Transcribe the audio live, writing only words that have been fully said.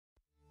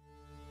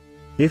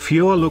If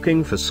you're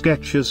looking for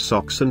Skechers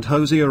socks and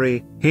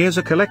hosiery, here's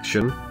a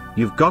collection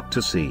you've got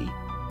to see.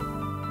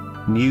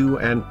 New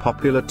and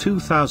popular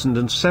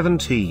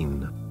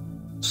 2017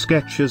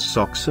 Skechers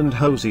socks and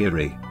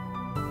hosiery.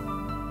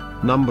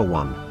 Number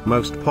 1,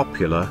 most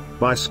popular,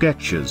 by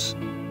Skechers.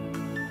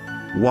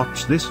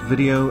 Watch this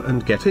video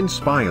and get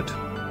inspired.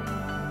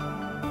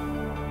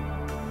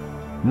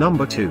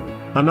 Number 2,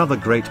 another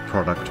great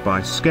product by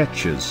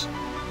Skechers.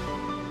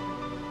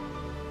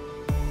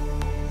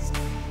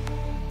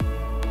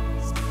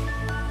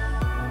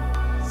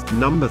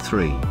 Number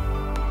 3.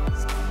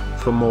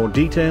 For more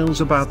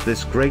details about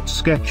this great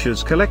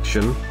Skechers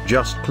collection,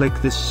 just click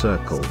this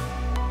circle.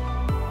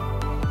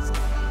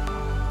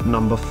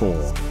 Number 4.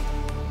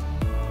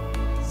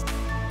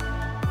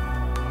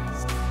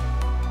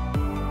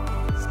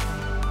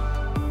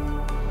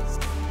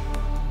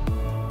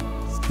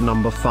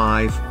 Number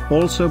 5,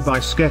 also by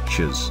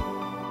Skechers.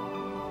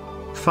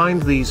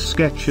 Find these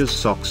Skechers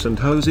socks and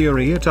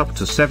hosiery at up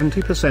to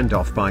 70%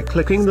 off by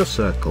clicking the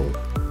circle.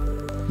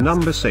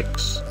 Number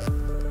 6.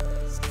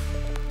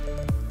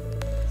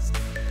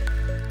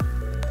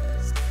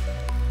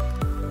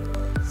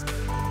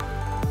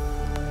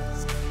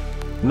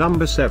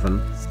 Number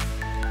 7.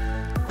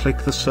 Click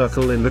the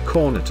circle in the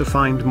corner to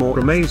find more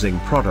amazing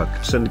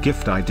products and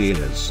gift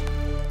ideas.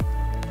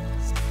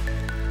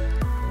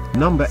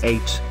 Number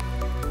 8.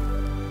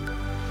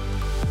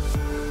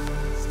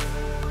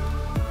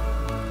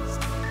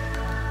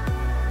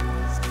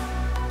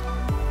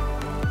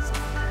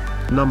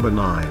 Number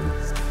 9.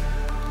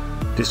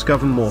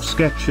 Discover more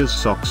Skechers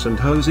socks and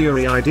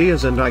hosiery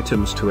ideas and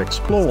items to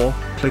explore,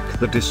 click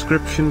the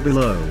description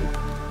below.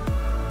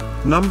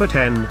 Number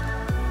 10.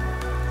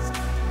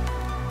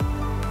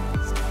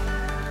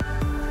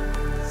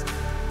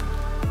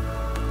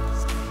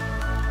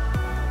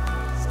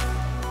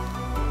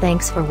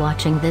 Thanks for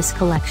watching this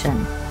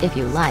collection. If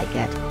you like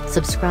it,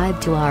 subscribe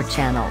to our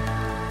channel.